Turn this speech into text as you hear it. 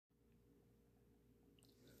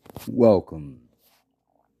Welcome,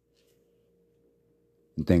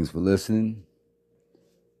 and thanks for listening.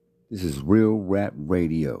 This is Real Rap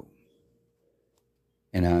Radio,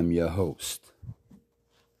 and I'm your host,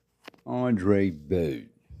 Andre Bird.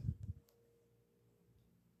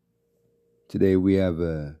 Today we have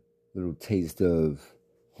a little taste of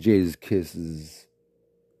Jadakiss's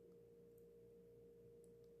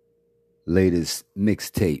latest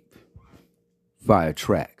mixtape, Fire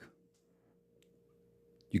Track.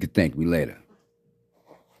 You can thank me later.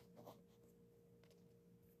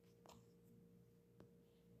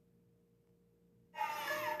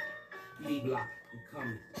 D-Block, we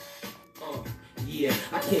coming. Yeah,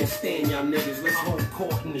 I can't stand y'all niggas. Let's hold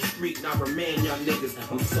court in the street, not remain y'all niggas.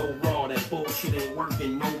 I'm so raw, that bullshit ain't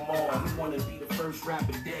working no more. You wanna be the first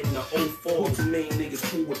rapper dead in the 04. Too many niggas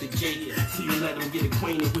cool with the J. So you let them get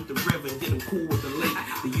acquainted with the river and get them cool with the lake.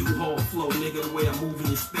 The U-Haul flow, nigga, the way I move in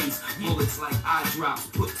your space. Bullets like eye drops,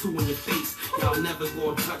 put two in your face. Y'all never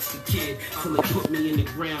gonna touch the kid till they put me in the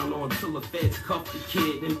ground or until the feds cuff the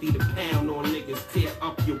kid. Empty the pound on niggas, tear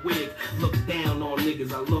up your wig. Look down on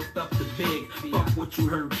niggas, I looked up the big. Fuck what you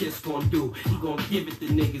heard Kiss gon' do. He gon' give it to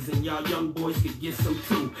niggas and y'all young boys could get some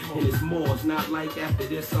too. And it's more, it's not like after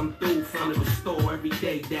this I'm through. Front of the store every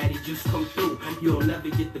day, daddy just come through. You'll never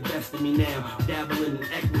get the best of me now. Dabbling in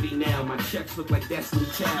equity now. My checks look like Destiny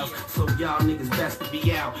Childs. So y'all niggas best to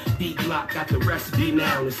be out. D-Block got the recipe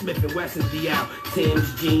now. And Smith & Wesson be out.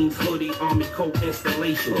 Tim's, jeans, hoodie, army coat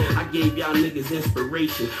installation. I gave y'all niggas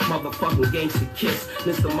inspiration. Motherfucking gangsta Kiss.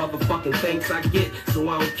 This the motherfucking thanks I get. So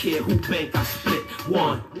I don't care who bank I split.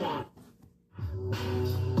 One.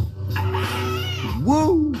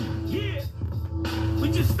 Woo! Yeah.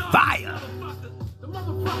 We just started. Fire! The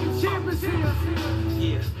motherfucking champ is here.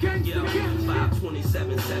 Yeah.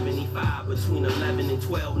 5/27/75 between 11 and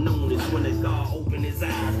 12 noon is when the God opened his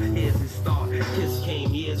eyes. Here's his start. Kiss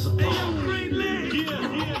came years apart.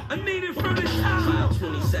 I need it from the top.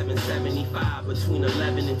 5/27/75 between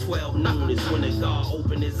 11 and 12 noon is when the God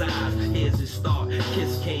opened his eyes. Here's his start.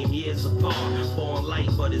 Kiss came years apart. Born light,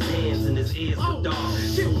 but his hands and his ears were dark.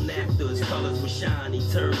 Soon after his colors were shiny,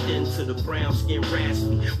 he turned into the brown skin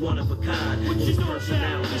raspy, one of a kind. His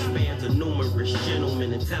personality spans a numerous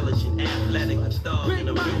gentleman, intelligent, athletic, a thug, and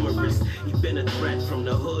a humorist. He been a threat from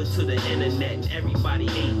the hood to the internet, and everybody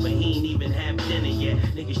ate, but he ain't even have dinner yet.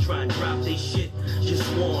 Niggas try and drop they shit, just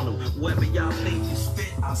warn them. Whoever y'all think you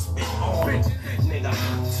spit, I spit on him. Nigga, I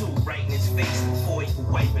cock two right in his face before he could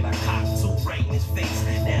wipe it. I cock two right in his face.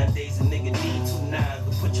 Nowadays a nigga need 2 nines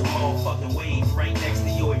to put your motherfucking wave right next to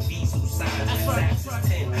your diesel signs. Exact is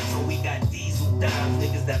 10, so we got diesel dimes.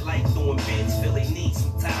 Niggas that like doing bids feel they need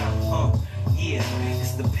some time. Yeah,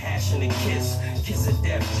 it's the passion and Kiss. Kiss of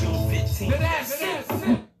Death, June 15th. That's it.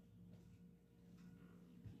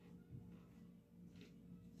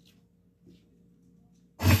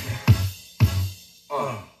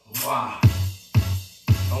 Wow.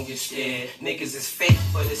 Don't get scared. Niggas is fake,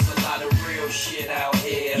 but it's a lot of real shit out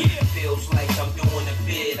here. Feels like I'm doing a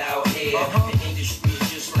bid out here. The industry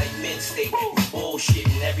is just like mid-state. It's bullshit,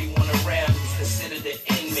 and everyone around who's considered an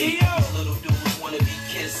inmate. These little dudes wanna be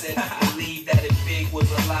kissing. Believe that if Big was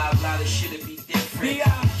alive, a lot of shit'd be different.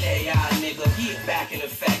 K.I. nigga, back in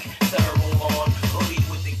effect. Thermal on, hoodie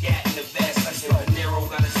with the gat in the vest. I said De Niro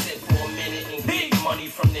gotta sit for a minute and get money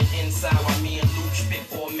from the inside while me and Luke spit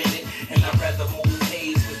for a minute. And I'd rather move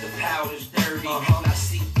haze with the powder's dirty. And I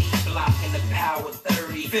see D-Block in the power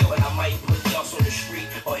 30. But I might put dust on the street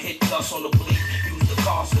or hit dust on the bleak. Use the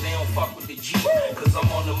car so they don't fuck with the Jeep. Cause I'm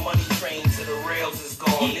on the money train till the rails is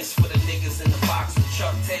gone. This for the niggas in the box with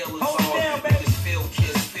Chuck Taylor's on. Niggas feel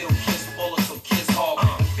Kiss, bullets or Kiss Hawk.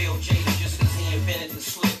 And feel Jada just cause he invented the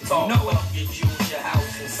slip talk. Know up your jewels, your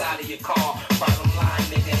house, inside of your car. Bottom line,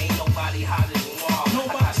 nigga, ain't nobody hotter than Raw. I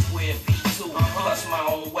got square feet too, plus my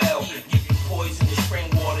own well. Give you poison and spring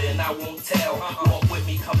water and I won't tell. Walk with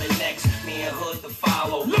me coming next, me and Hood to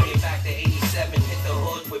follow. Bring it back to 87, hit the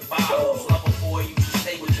hood with bottles. Lover boy, you should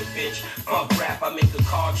stay with your bitch. Fuck rap, I make a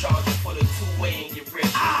car charger for the 2-way and get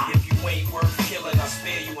rich. If you ain't worth killing, I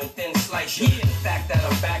spare you and thin slice you. The fact that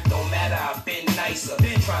I'm back don't matter, I've been nicer.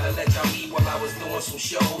 Trying to let y'all eat while I was doing some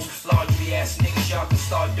shows. Laundry ass niggas, y'all can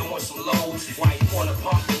start doing some loads. While you wanna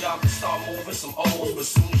pump, then y'all can start moving some O's. But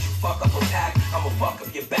soon as you fuck up a pack, I'ma fuck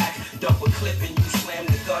up your back. Dump a clip and you slam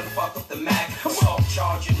the gun, fuck up the Mac. Assault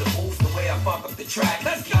charge in the booth the way I fuck up the track.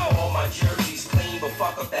 Let's go. All my jerseys clean, but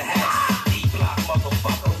fuck up the hats. D-Block,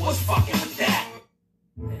 motherfucker, what's fucking with that?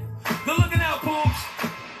 Good looking out, Poops.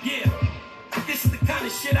 Yeah, this is the kind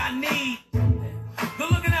of shit I need.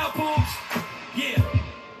 Good looking out, Poops. Yeah,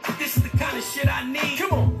 this is the kind of shit I need.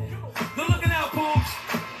 Come on. Good looking out, Poops.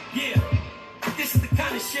 Yeah, this is the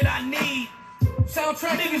kind of shit shit I need.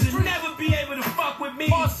 Soundtrack Niggas will never be able to fuck with me.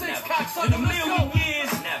 Bar 6, cocksucker, in a million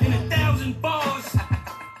years, in 1,000 bars.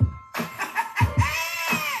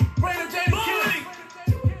 Brandon James Bully.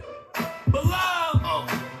 Below.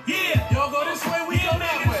 Yeah. Y'all go this way, we go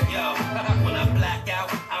that way. Yo, when I black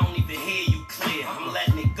out, I don't even hear you clear. I'm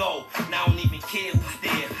letting it go, and I don't even care who's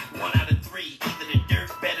there. 1 out of 3, either the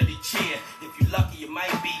dirt, better the chair. If you lucky, you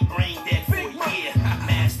might be brain dead for a year.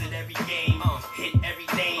 Mastered every game, hit every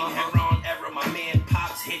name. Error on error, my man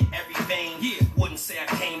Pops hit every vein. Wouldn't say I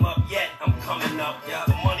came up yet, I'm coming up.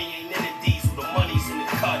 The money ain't in the diesel, the money's in the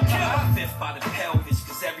cut. Fifth by the pelvis,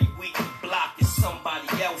 cause every week the block is somebody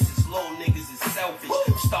else's. Little niggas is selfish.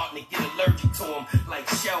 I'm starting to get allergic to them like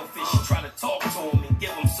shellfish. Try to talk to them and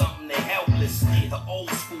give them something they're helpless. The old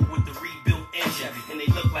school with the rebuilt engine. And they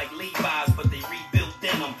look like Levi's, but they rebuilt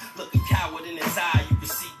denim. Look a coward in his eye, you can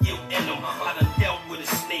see guilt in them. I done dealt with a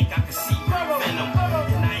snake, I can see real venom.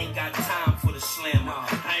 And I ain't got time for the slammer.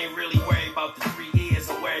 I ain't really worried about the 3 years,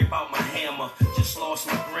 I'm worried about my hammer. Just lost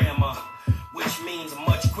my grandma, which means I'm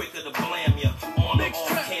much quicker to blame ya. On or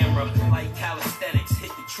off camera, like calisthenics, hit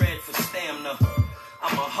the tread for stamina.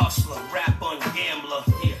 I'm a hustler, rapper and gambler.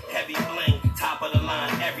 Heavy bling, top of the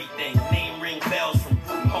line, everything. Name ring bells from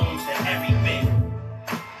group homes to everything.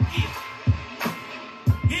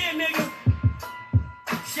 Yeah, nigga.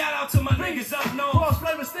 Shout out to my niggas up north. Cross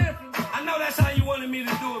flavor Stanfield. I know that's how you wanted me to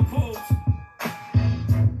do it, Pools.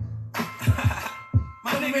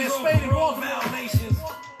 My niggas on parole violations.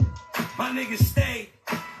 My niggas stay.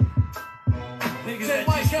 Niggas that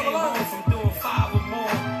just came home from doing 5 or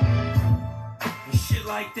more. And shit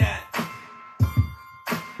like that.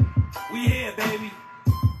 We here, baby.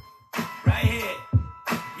 Right here.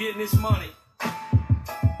 Getting this money.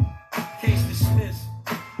 Case dismissed.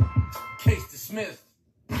 Case dismissed.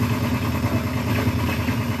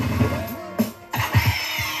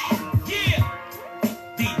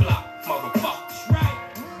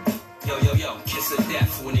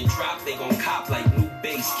 When it drop, they gon' cop like new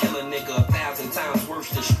bass. Kill a nigga 1,000 times worse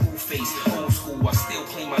than Screwface. Old school, I still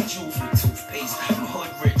clean my jewels with toothpaste. I'm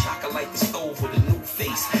hood rich, I can light the stove with a new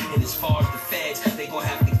face. And as far as the feds, they gon'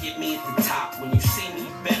 have to get me at the top. When you see me,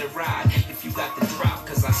 you better ride if you got the drop.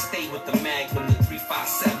 Cause I stay with the Magnum, the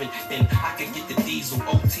 357. Then I can get the diesel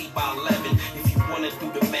OT by 11. If you wanna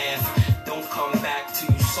do the math, don't come back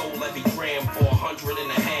till you sold every gram for 100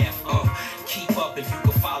 and a half. Keep up if you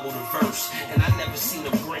can follow the verse. And I never seen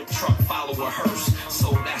a Brent truck follow a hearse.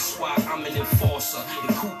 So that's why I'm an enforcer.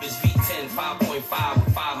 The coupe is V10, 5.5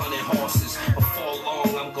 with 500 horses. Before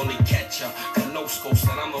long, I'm gonna catch ya. Conosco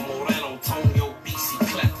said I'm a Moreno, Tonio,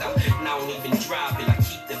 bicicleta. And I don't even drive it, I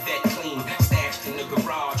keep the vet clean. Stashed in the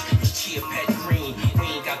garage, it's Chia Pet Green. We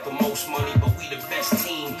ain't got the most money, but we the best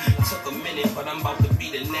team. Took a minute, but I'm about to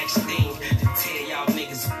be the next thing to tear y'all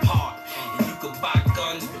niggas apart. And you can buy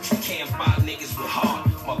guns, but you can't buy niggas with heart.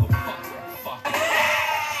 Motherfucker, fuck.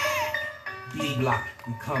 D-Block,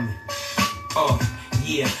 I'm coming.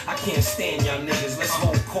 Yeah, I can't stand y'all niggas. Let's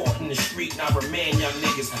hold court in the street and I remand y'all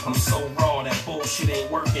niggas. I'm so raw, that bullshit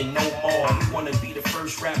ain't working no more. You wanna be the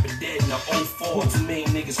first rapper dead in the 04. Too many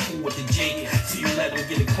niggas cool with the Jake. So you let them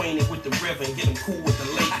get acquainted with the river and get them cool with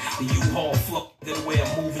the lake. The U-Haul flow, the way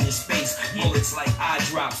I'm moving your space. Bullets like eye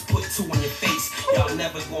drops, put 2 in your face. Y'all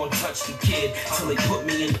never gonna touch the kid till they put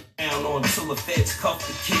me in the down on. Till the feds cuff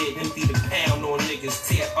the kid. Empty the pound on niggas,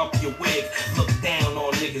 tear up your wig. Look down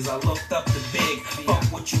on niggas, I looked up the big. Fuck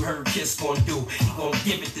what you heard Kiss gon' do. He gon'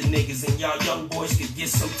 give it to niggas and y'all young boys could get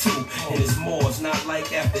some too. And it's more, it's not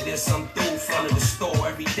like after this I'm through. Front of the store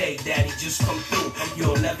every day, daddy just come through.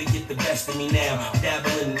 You'll never get the best of me now.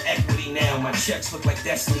 Dabbling in equity now. My checks look like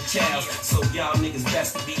Destiny Childs. So y'all niggas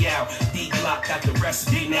best to be out. D-Block got the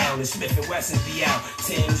recipe now. And Smith & Wesson be out.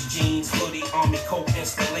 Tim's, jeans, hoodie, army coat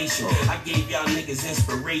installation. I gave y'all niggas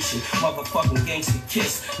inspiration. Motherfucking gangsta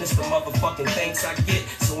Kiss. This the motherfucking thanks I get.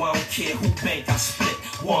 So I don't care who bank I split.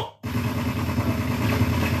 One.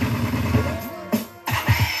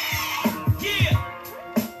 Yeah.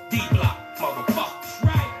 D-Block, motherfuckers,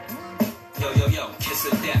 right? Yo, Kiss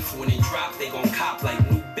of death. When it drop, they gon' cop like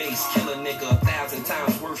new bass. Kill a nigga 1,000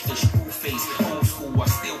 times worse than Screwface. Old school, I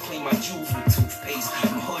still clean my jewels with toothpaste.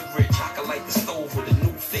 I'm hood rich, I can light the stove with a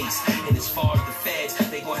new face. And as far as the feds,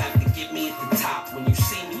 they gon' have to get me at the top. When you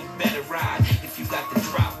see me, you better ride if you got the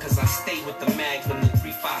drop. Cause I stay with the Magnum, the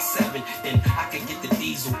 357. And I can get the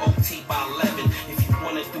diesel OT by 11. If you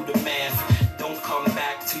wanna do the math, don't come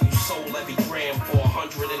back till you sold every gram for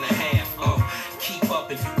 100 and a half. Keep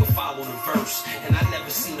up if you can follow the verse. And I never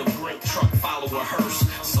seen a Brent truck follow a hearse.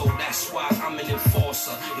 So that's why I'm an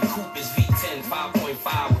enforcer. The coupe is V10,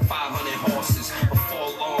 5.5 with 500 horses. Before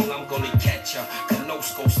long, I'm I'm gonna catch ya.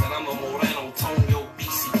 Conosco said I'm a Moreno, Tonio,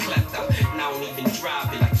 bicicleta. And I don't even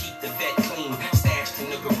drive it, I keep the vet clean. Stashed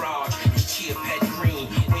in the garage, it's Chia Pet Green.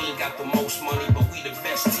 We ain't got the most money, but we the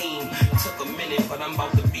best team. Took a minute, but I'm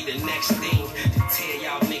about to be the next thing to tear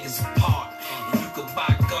y'all niggas apart. And you could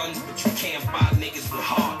buy guns, but you can't buy niggas with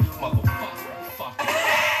heart. Motherfucker, fuck.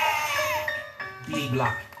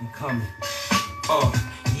 D-Block, you coming.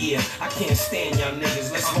 Yeah, I can't stand y'all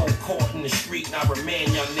niggas. Let's hold court in the street, now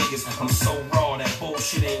remand y'all niggas. I'm so raw, that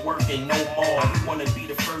bullshit ain't working no more. I wanna be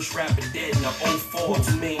the first rapper dead in the 04.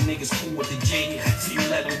 Too many niggas cool with the J. So you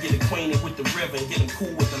let them get acquainted with the river and get them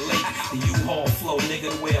cool with the lake. The U-Haul flow, nigga,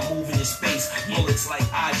 the way I'm moving in space. Bullets like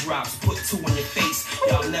eye drops, put two in your face.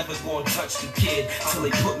 Y'all never gonna touch the kid till they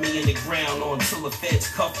put me in the ground or until the feds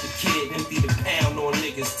cuff the kid. Empty the pound on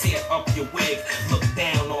niggas, tear up your wig. Look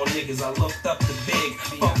down on niggas, I looked up the big.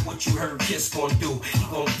 Fuck what you heard Kiss gon' do. He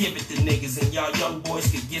gon' give it to niggas and y'all young boys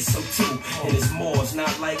could get some too. And it's more, it's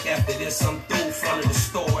not like after this I'm through. Front of the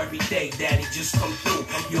store every day, daddy just come through.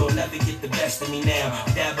 You'll never get the best of me now.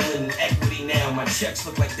 Dabbling in equity now. My checks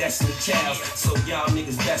look like Destiny Childs. So y'all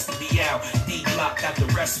niggas best to be out. D-Block got the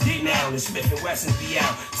recipe now. The Smith & Wesson be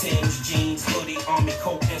out. Tim's, jeans, hoodie, army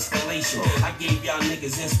coat installation. I gave y'all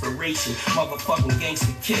niggas inspiration. Motherfucking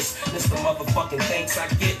gangsta Kiss. This the motherfucking thanks I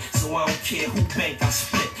get. So I don't care who bank I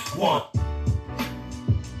split. One.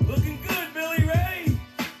 Looking good, Billy Ray.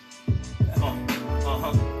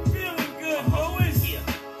 Feeling good, Louis.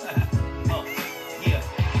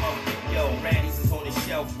 Yo, Raddy's is on the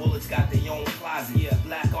shelf. Bullets got their own closet. Yeah,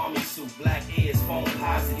 black army suit, black ears, phone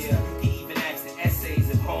positive. You can even ask the essays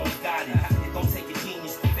if Holmes got it. It don't take a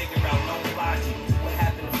genius to figure out no logic. What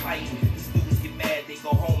happened to fighting? These dudes get mad, they go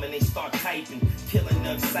home and they start typing. Killing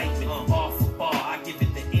the excitement. Bar for bar, I give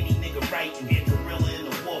it to any nigga writing. Gorilla and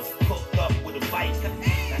the wolf, cooked up with a bike.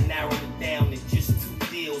 I narrowed it down to just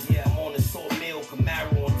 2 deals. Yeah, I'm on a sawmill,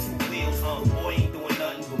 Camaro on 2 wheels. The boy ain't doing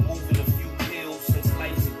nothing but moving a few pills. Since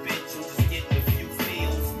life's a bitch, I'm just getting a few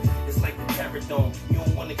feels. It's like the Terror Dome, you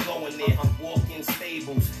don't wanna go in there. Walk in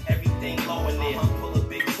stables, everything low in there. Pull a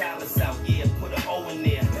big chalice out, yeah, put an O in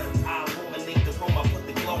there. I illuminate the room, I put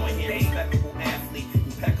the glow in here. Respectable athlete,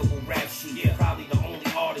 impeccable rap sheet. Yeah, probably the only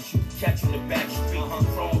artist you can catch in the back street.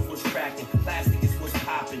 Chrome was cracking, plastic is what's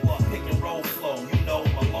popping. Pick and roll flow, you know,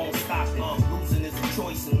 Malone Stockton. Losing is a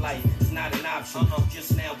choice in life, it's not an option.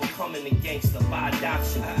 Just now becoming a gangster by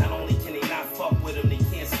adoption. Not only can they not fuck with him, they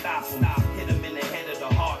can't stop him. Hit him in the head of the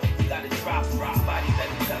heart, you gotta drop him. Somebody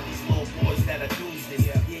better tell these little boys that I do this.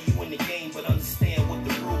 Yeah, you in the game, but understand what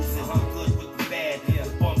the rules is. I'm good with the bad, the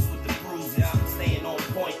bumps with the bruises. Staying on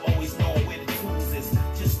point, always knowing where the tools is.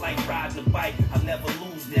 Just like riding a bike, I'll never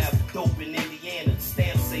lose this. Dope in Indiana,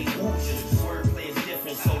 stamps say Hoosiers. Wordplay is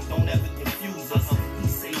different, so don't ever confuse us. He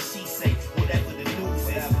say, she say, whatever the news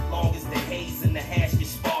is. As long as the haze and the hash get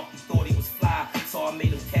sparked, he thought he was fly, so I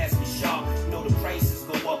made him cast me sharp. You know the prices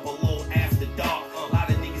go up a little after dark. A lot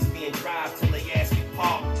of niggas being drive till they ask you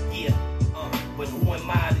park. Yeah, but who am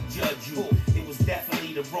I to judge you? It was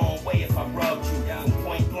definitely the wrong way if I rubbed you. From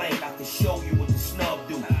point blank, I can show you what the snub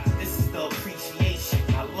do. This is the appreciation.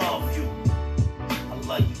 I love you. I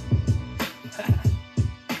love you.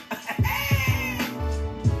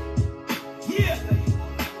 Yeah.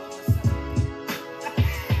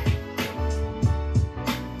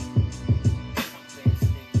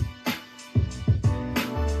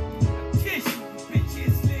 Kiss you,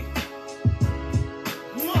 bitches, nigga.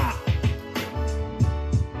 Mwah.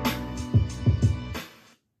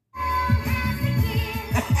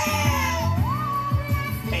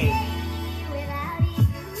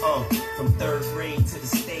 From 3rd grade to the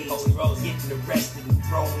stage, getting arrested and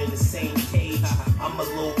thrown in the same cage. I'm a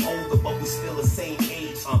little older, but we still the same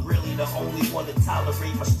age. I'm really the only one to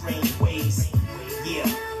tolerate my strange ways. Yeah,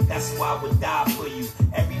 that's why I would die for you.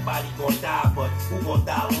 Everybody gon' die, but who gon'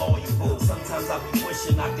 die loyal? Sometimes I be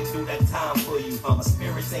wishing I could do that time for you. My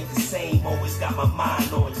spirits ain't the same, always got my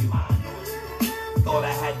mind on you. Thought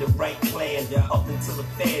I had the right plan, up until the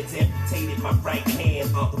feds amputated my right hand.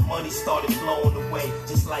 The money started blowing away,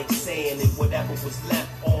 just like sand, and whatever was left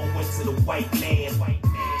all went to the white man.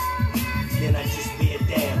 Then I just bear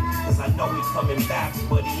down, cause I know he coming back,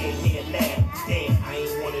 but he ain't here now. Damn, I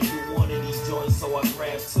ain't wanna do one of these joints, so I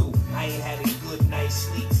grabbed 2. I ain't had a good night's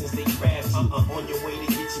sleep since they grabbed you. On your way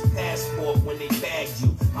to get your passport when they bagged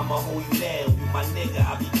you. I'ma hold you down, you my nigga,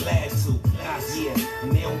 I'll be glad to. Yeah,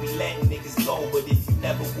 and they don't be letting niggas go, but if you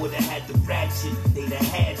never would've had the ratchet, they'd have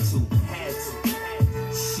had to.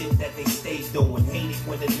 Shit that they stay doing. Hate it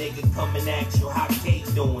when a nigga come and ask you how K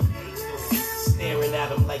doing. Staring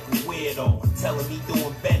at him like a weirdo, telling me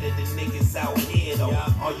doing better than niggas out here though.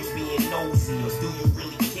 Are you being nosy or do you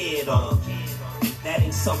really care though. That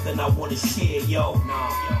ain't something I wanna share, yo.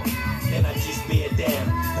 Then I just bear down,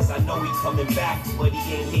 cause I know he coming back, but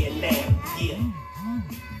he ain't here now. Yeah.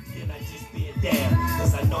 Then I just bear down,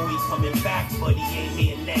 cause I know he coming back, but he ain't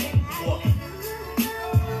here now. What?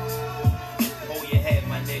 Hold your head,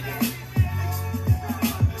 my nigga.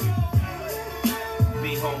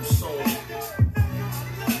 Be home soon.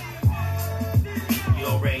 You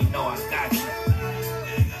already know I got you.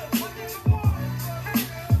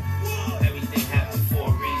 Everything happened for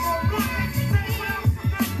a reason.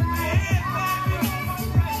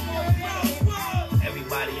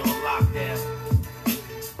 Everybody on lockdown.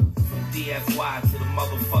 From DFY to the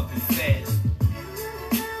motherfucking feds.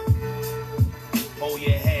 Hold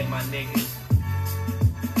your head, my niggas.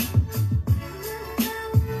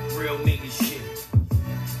 Real nigga shit.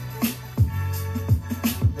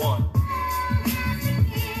 One.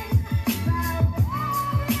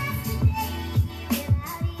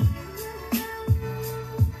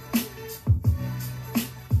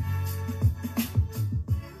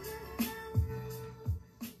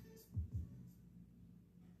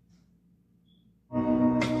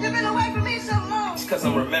 You've been away from me so long. It's cause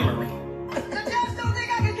I'm remembering. The judge don't think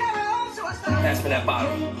I can carry home, so I started. Pass me that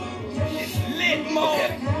bottle. It's lit, Mo.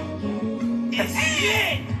 Okay. It's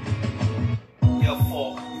lit. Your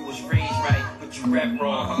fault. You was raised right, but you rep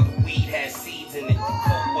wrong. The weed had seeds in it. The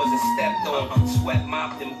coke wasn't stepped on. Sweat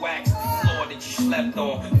mopped and waxed the floor that you slept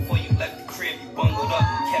on. Before you left the crib, you bundled up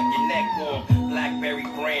and kept your neck warm. Blackberry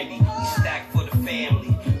brandy, you stacked for the family.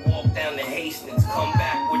 Walk down to Hastings, come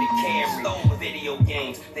back with a Camry. Over video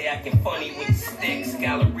games, they acting funny with the sticks.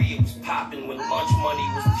 Galleria was popping when lunch money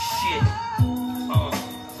was the shit.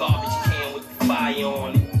 Garbage can with the fire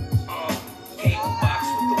on it. Cable box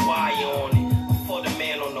with the wire on it. Before the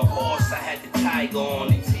man on the horse, I had the tiger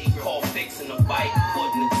on it. Call fixing the bike,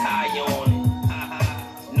 putting the tire on it.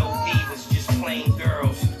 No divas, just plain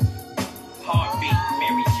girls. Heartbeat,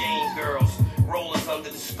 Mary Jane girls. Rollers under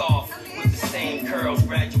the scarf with the same curls.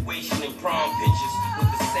 Graduation and prom pictures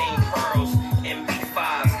with the same pearls.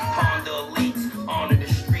 MB5s, Honda Elites, honor the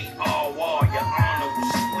street, all war. Your honor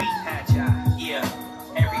was sweet, had ya? Yeah,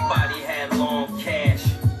 everybody had long cash.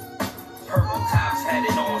 Purple tops had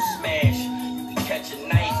it on smash. You could catch a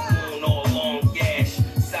knife wound or a long gash.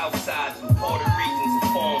 Southside and Puerto Ricans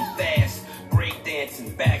inform fast.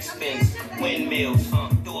 Breakdancing, backspins, windmills.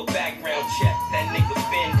 Do a background check. That nigga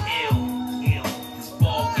been ill. This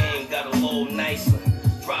ball game got a little nicer.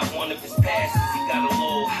 Drop one of his passes, he got a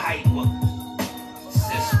little hyper.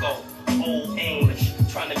 Cisco, old English.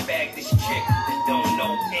 Trying to bag this chick that don't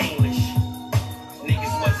know English.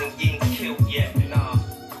 Niggas wasn't getting killed yet, nah.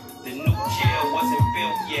 The new jail wasn't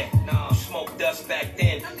built yet, nah. Smoked dust back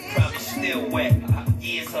then, probably still wet.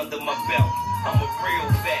 Years under my belt, I'm a real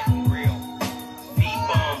vet.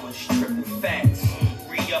 V-bombers, triple facts.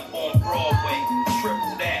 Re-up on Broadway,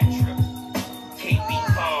 triple that. KB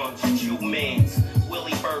Cons, Jew-mans.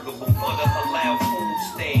 Willie Burger before the halal food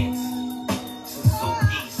stands.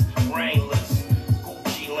 Suzuki's, Wranglers,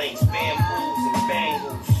 Gucci links, bamboos and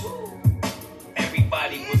bangles.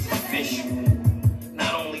 Everybody was official.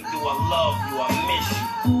 Not only do I love you, I miss you.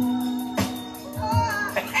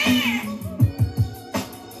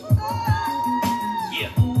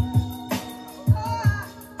 Yeah.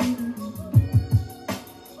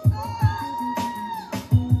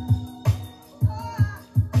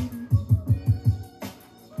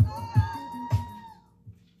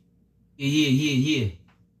 Yeah.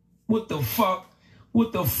 What the fuck?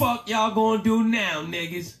 What the fuck y'all gonna do now,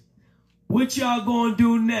 niggas? What y'all gonna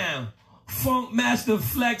do now? Funk Master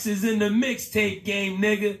Flex is in the mixtape game,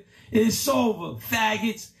 nigga. It's over,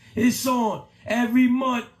 faggots. It's on. Every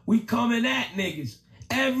month, we coming at niggas.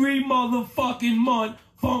 Every motherfucking month,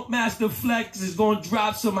 Funk Master Flex is gonna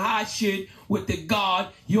drop some hot shit with the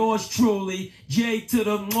God, yours truly, J to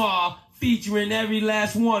the Mwah, featuring every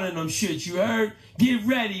last one of them shit, you heard? Get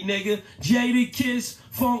ready, nigga. J to Kiss,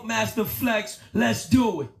 Funk Master Flex, let's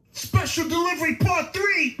do it. Special delivery part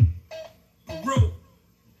 3. Baruch,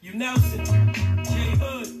 you Nelson, J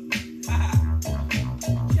Hood,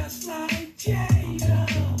 just like Jada.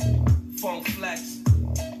 Funk Flex,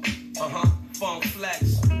 Funk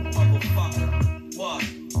Flex, motherfucker, what?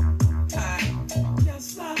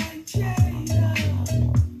 Just like Jada.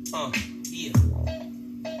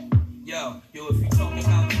 Yeah. Yo, if you talking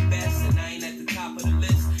about the best and I ain't at the top of the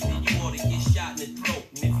list, then you ought to get shot in the throat.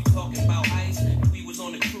 And if you talking about ice, if we was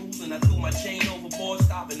on a cruise and I threw my chain overboard,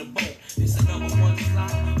 stopping the boat. It's a number one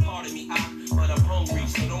slot, pardon me, but I'm hungry,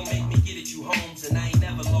 so don't make me get at you, Holmes. And I ain't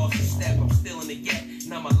never lost a step, I'm still in the get,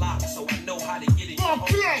 and I'm a lock, so I know how to get it.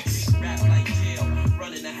 Rap like jail,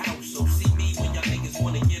 running the house, so see me when y'all niggas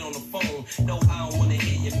wanna get on the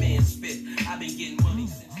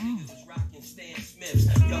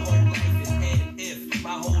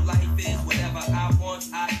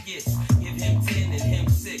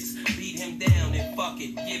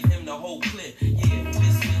him the whole clip. Yeah,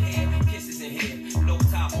 listen here, kisses in here. No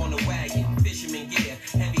top on the wagon, fisherman gear.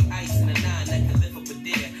 Heavy ice in the 9 that can lift up a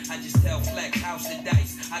deer. I just tell Flex, house the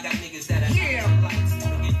dice. I got niggas that are out the lights.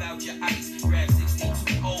 Don't give out your ice. Grab 16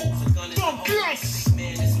 O's, a gun in the hole. Big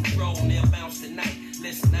man, it's some drone, they'll bounce tonight.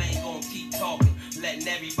 Listen, I ain't gonna keep talking. Letting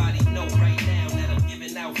everybody know right now that I'm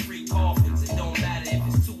giving out free coffins. It don't matter if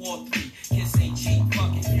it's 2 or 3. Kiss ain't cheap,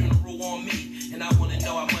 fucking funeral on me. And I wanna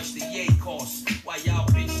know how much the yay costs. Why y'all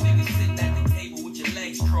bitch niggas sitting at the table with your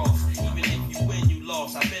legs crossed. Even if you win, you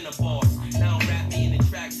lost. I've been a boss. Now don't rap me in the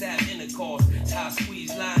tracks, have intercourse. It's how I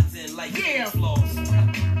squeeze lines in like floss.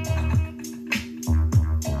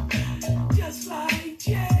 Just like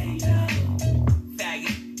Jada.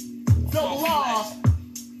 Faggot. Double R.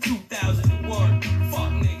 2001.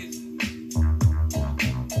 Fuck niggas.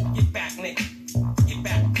 Get back, nigga. Get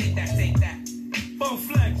back. Take that, take that. Bone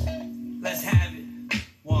Flex. Let's have it.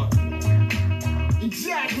 1.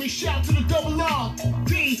 Exactly. Shout to the Double R.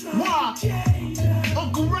 D.Y.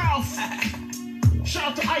 Uncle Ralph.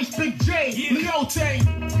 Shout to Ice Big J. Leote.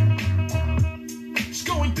 It's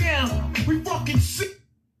going down. We fucking sick.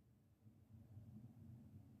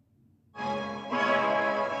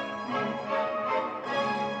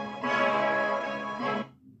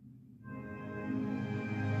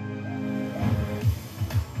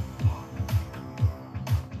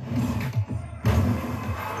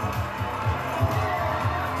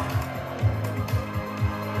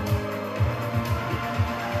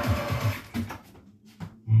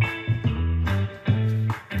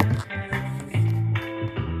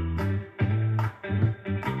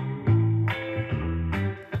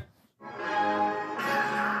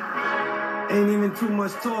 Ain't even too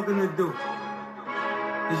much talking to do,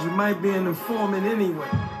 cause you might be an informant anyway.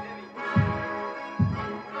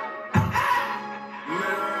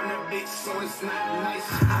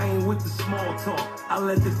 I ain't with the small talk, I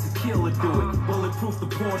let the tequila do it. Bulletproof the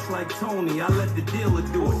Porsche like Tony, I let the dealer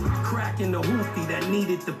do it. Cracking the hoopty that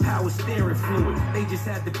needed the power steering fluid. They just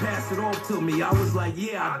had to pass it off to me, I was like,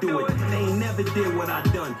 yeah, I do it. They ain't never did what I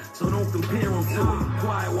done, so don't compare them to it.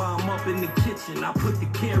 Quiet while I'm up in the kitchen, I put the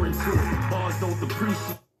care into it. Bars don't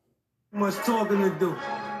appreciate much talking to do,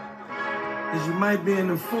 cause you might be an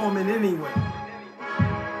informant anyway.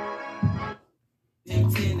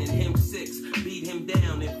 Him 10 and him 6, beat him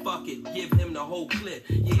down and fuck it, give him the whole clip.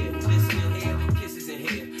 Yeah, listen in here, kisses in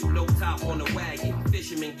here. No top on the wagon,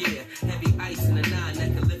 fisherman gear. Heavy ice in the 9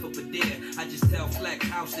 that can lift up a deer. I just tell Flex,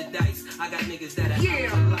 house the dice. I got niggas that are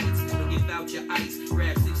out the lights. Don't give out your ice.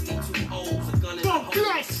 Grab 62 O's, a gun in the hole.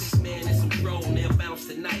 Big man, it's some drone, they'll bounce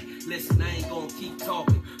tonight. Listen, I ain't gonna keep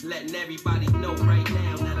talking. Letting everybody know right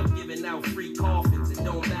now that I'm giving out free coffins. It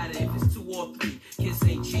don't matter if it's 2 or 3. Kiss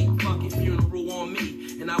ain't cheap, fucking funeral on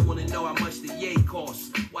me. And I wanna know how much the yay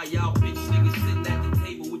costs. Why y'all bitch niggas sitting at the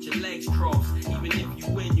table with your legs crossed. Even if you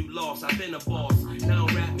win, you lost. I've been a boss. Now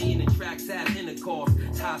don't rap me in the tracks, have intercourse.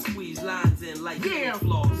 It's how I squeeze lines in like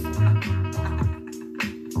floss.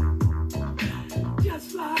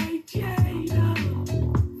 Just like Jada.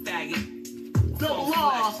 Faggot. Double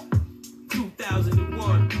R.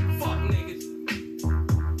 2001. Fuck niggas.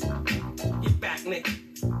 Get back, nigga.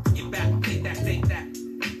 Get back. Take that, take that.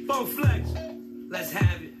 Bone Flex. Let's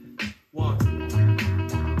have it.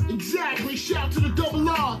 1. Exactly. Shout to the Double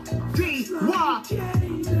R. D.Y.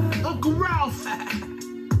 Uncle Ralph.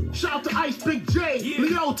 Shout to Ice Big J.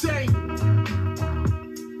 Leote.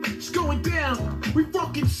 It's going down. We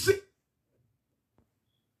fucking sick.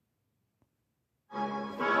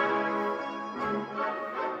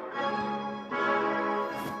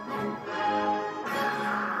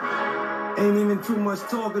 Ain't even too much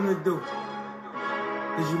talking to do,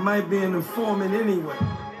 cause you might be an informant anyway.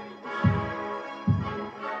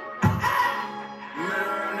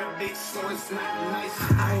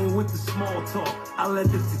 I ain't with the small talk, I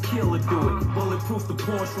let the tequila do it. Bulletproof the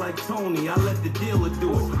Porsche like Tony, I let the dealer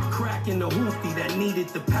do it. Cracking the hoopty that needed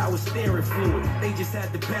the power steering fluid. They just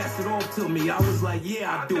had to pass it off to me, I was like,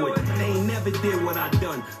 yeah, I do it. They ain't never did what I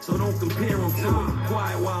done, so don't compare them to it.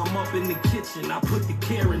 Quiet while I'm up in the kitchen, I put the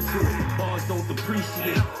care into it. Bars don't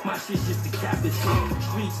appreciate, my shit's just the cabbage shit.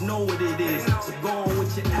 Streets know what it is, so go on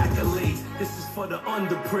with your accolades. This is for the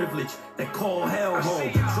underprivileged that call hell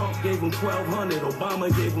home. Trump gave him 1,200, Obama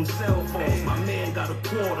gave him cell phones. My man got a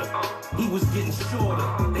quarter, he was getting shorter.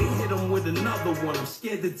 They hit him with another one, I'm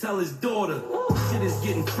scared to tell his daughter. Shit is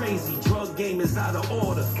getting crazy, drug game is out of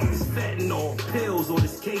order. This fentanyl, pills, or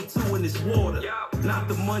this K2 in this water. Not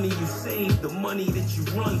the money you save, the money that you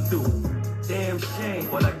run through. Damn shame,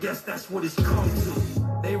 but I guess that's what it's come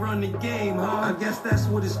to. They run the game, huh? I guess that's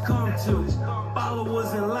what it's come to.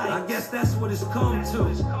 Followers and likes, I guess that's what it's come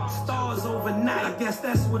to. Stars overnight, I guess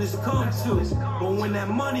that's what it's come to. But when that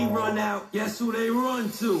money run out, guess who they run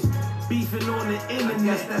to? Beefing on the internet,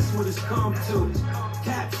 guess that's what it's come to.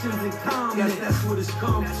 Captions and comments, guess that's what it's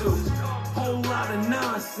come to. Whole lot of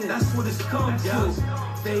nonsense, that's what it's come to.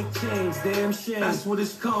 Fake change, damn shame, that's what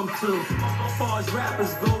it's come to. As far as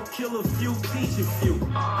rappers go, kill a few, teach a few.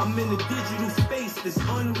 I'm in a digital space that's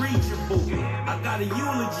unreachable. I got a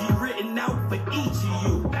eulogy written out for each of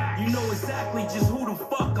you. You know exactly just who the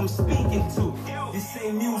fuck I'm speaking to. This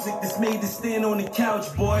ain't music that's made to stand on the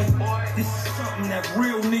couch, boy. This is something that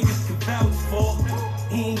real niggas can vouch for.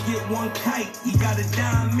 He ain't get one kite, he got a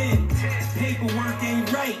dime in. His paperwork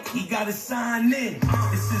ain't right, he gotta sign in.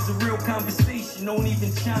 This is a real conversation, don't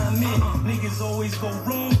even chime in. Niggas always go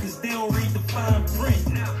wrong cause they don't read the fine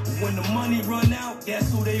print. When the money run out,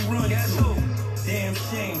 guess who they run to? Damn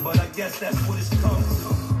shame, but I guess that's what it's come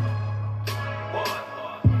to.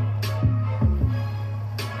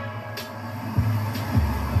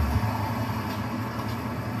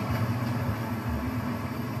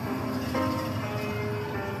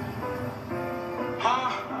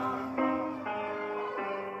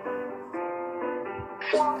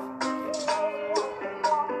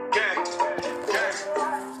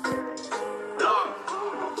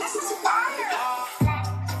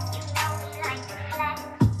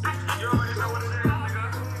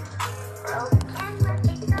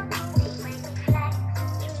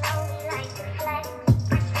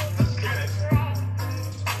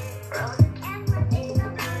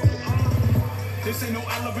 This ain't no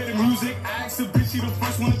elevator music. I ask a bitch, she the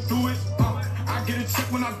first one to do it. I get a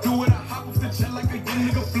check when I do it. I hop off the jet like a young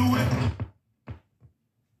nigga flew it.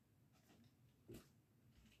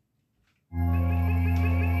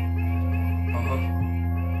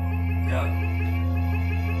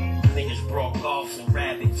 Niggas brought golfs and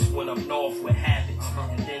rabbits, went up north with habits,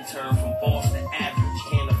 and then turned from boss to average.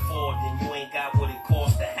 Can't afford, then you ain't got what it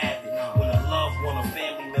costs to have it. When a loved one or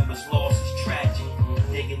family member's loss is tragic.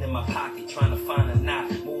 Digging in my pocket, trying to find a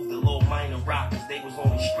knot. Moved the little minor rock, cause they was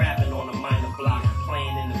only strapping on a minor block.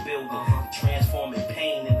 Playing in the building, transforming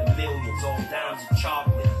pain into millions. All dimes of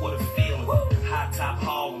chocolate, what a feeling. High top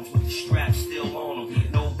Harlems with the straps still on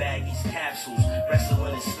them. No baggies, capsules,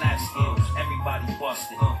 wrestling and slap skills. Everybody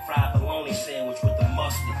busted. Fried bologna sandwich with the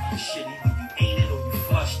mustard. Shit, either you ate it or you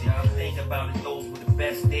flushed it. Think about it, those were the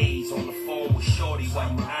best days. On the phone with shorty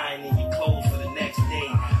while you ironing your clothes for the next day.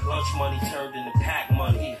 Lunch money turned into pack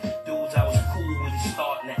money. Dudes I was cool with is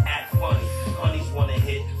starting to act funny. Honeys wanna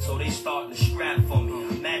hit, so they starting to strap for me.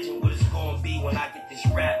 Imagine what it's gonna be when I get this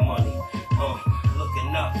rap money.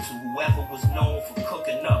 Looking up to whoever was known for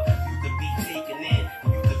cooking up. You could be taken in,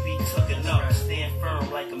 and you could be tooken up. Stand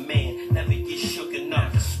firm like a man, never get shooken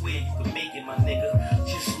up. I swear you can make it, my nigga.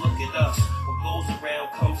 Just look at us. What goes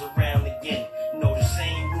around comes around again. You know the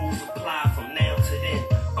same rules apply from now to then.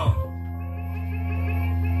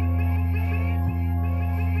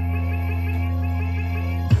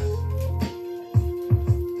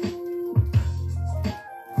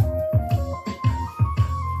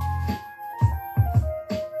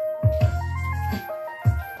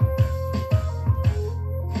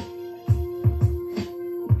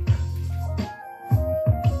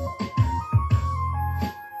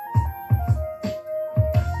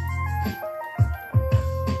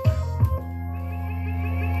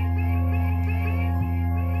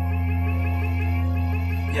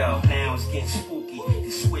 Yo, now it's getting spooky. They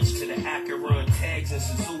switched to the Acura and tags and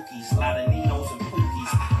Suzuki's. Lot of Ninos and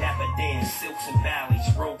Pookies. Dapper Dan, Silks and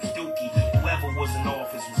Valleys, Ropes, Dookie. Whoever was in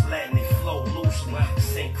office was letting it flow loosely.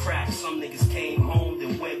 Sent crack, some niggas came home,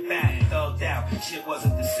 then went back. Thugged out, shit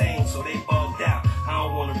wasn't the same, so they bugged out. I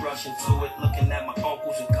don't wanna rush into it, looking at my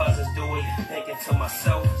uncles and cousins do it. Thinking to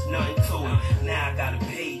myself, there's nothing to it. Now I got a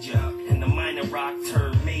pager, and the minor rock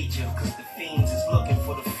turned major. Cause the fiends is looking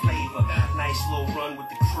for the flavor. Nice little run with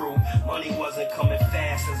the crew. Money wasn't coming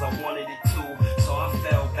fast as I wanted it to. So I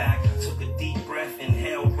fell back, took a deep breath,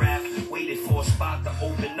 inhaled rap. Waited for a spot to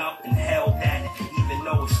open up and held that. Even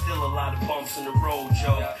though it's still a lot of bumps in the road,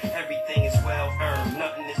 Joe. Everything is well earned,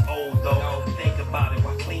 nothing is old though. Think about it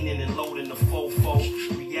while cleaning and loading the fofo.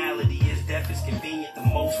 Reality is death is convenient to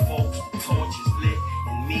most folks. The torch is lit,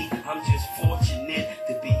 and me, I'm just fortunate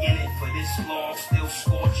to be in it for this long, still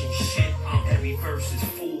scorching shit. Every verse is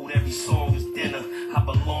food, every song is dinner. I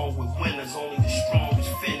belong with winners, only the strongest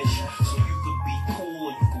finish. So you could be cool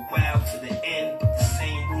or you could wow to the end, but the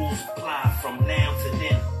same rules apply from now to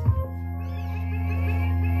then.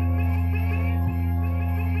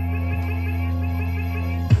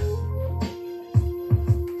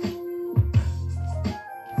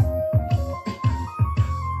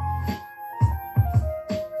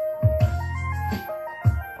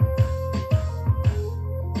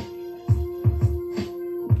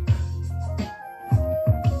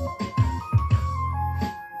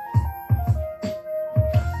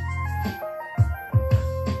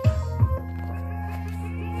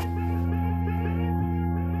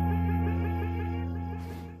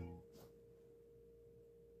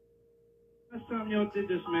 Last time y'all did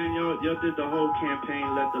this, man, y'all did the whole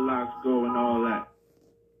campaign, Let the Locks Go and all that.